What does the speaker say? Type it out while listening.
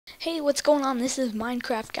Hey, what's going on? This is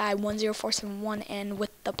Minecraft Guy 10471 and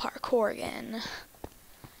with the parkour again.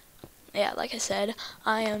 Yeah, like I said,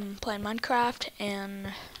 I am playing Minecraft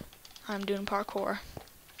and I'm doing parkour.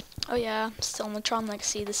 Oh yeah, still in the Tron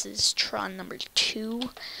Legacy. This is Tron number 2.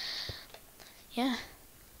 Yeah,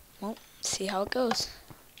 well, see how it goes.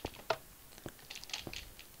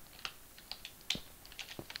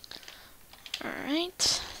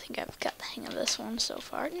 Alright, I think I've got the hang of this one so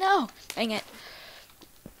far. No! Dang it.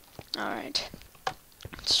 Alright,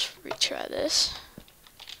 let's retry this.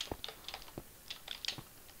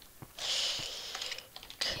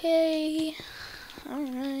 Okay,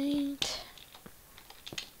 alright.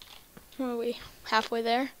 Where are we? Halfway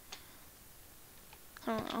there?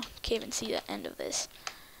 I don't know, can't even see the end of this.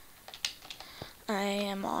 I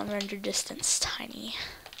am on render distance tiny.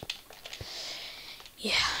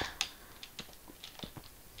 Yeah.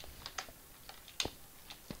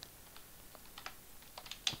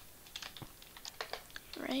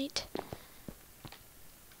 Right.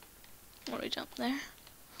 What do we jump there?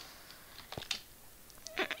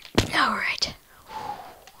 Alright.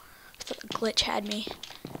 I thought the glitch had me.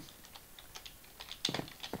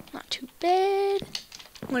 Not too bad.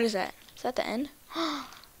 What is that? Is that the end?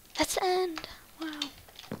 That's the end. Wow.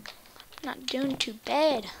 Not doing too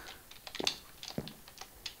bad.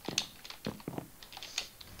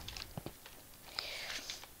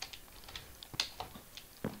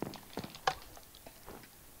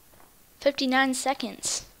 "59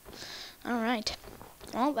 seconds. Alright.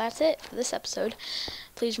 Well, that's it for this episode.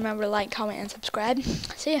 Please remember to like, comment, and subscribe.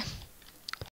 See ya.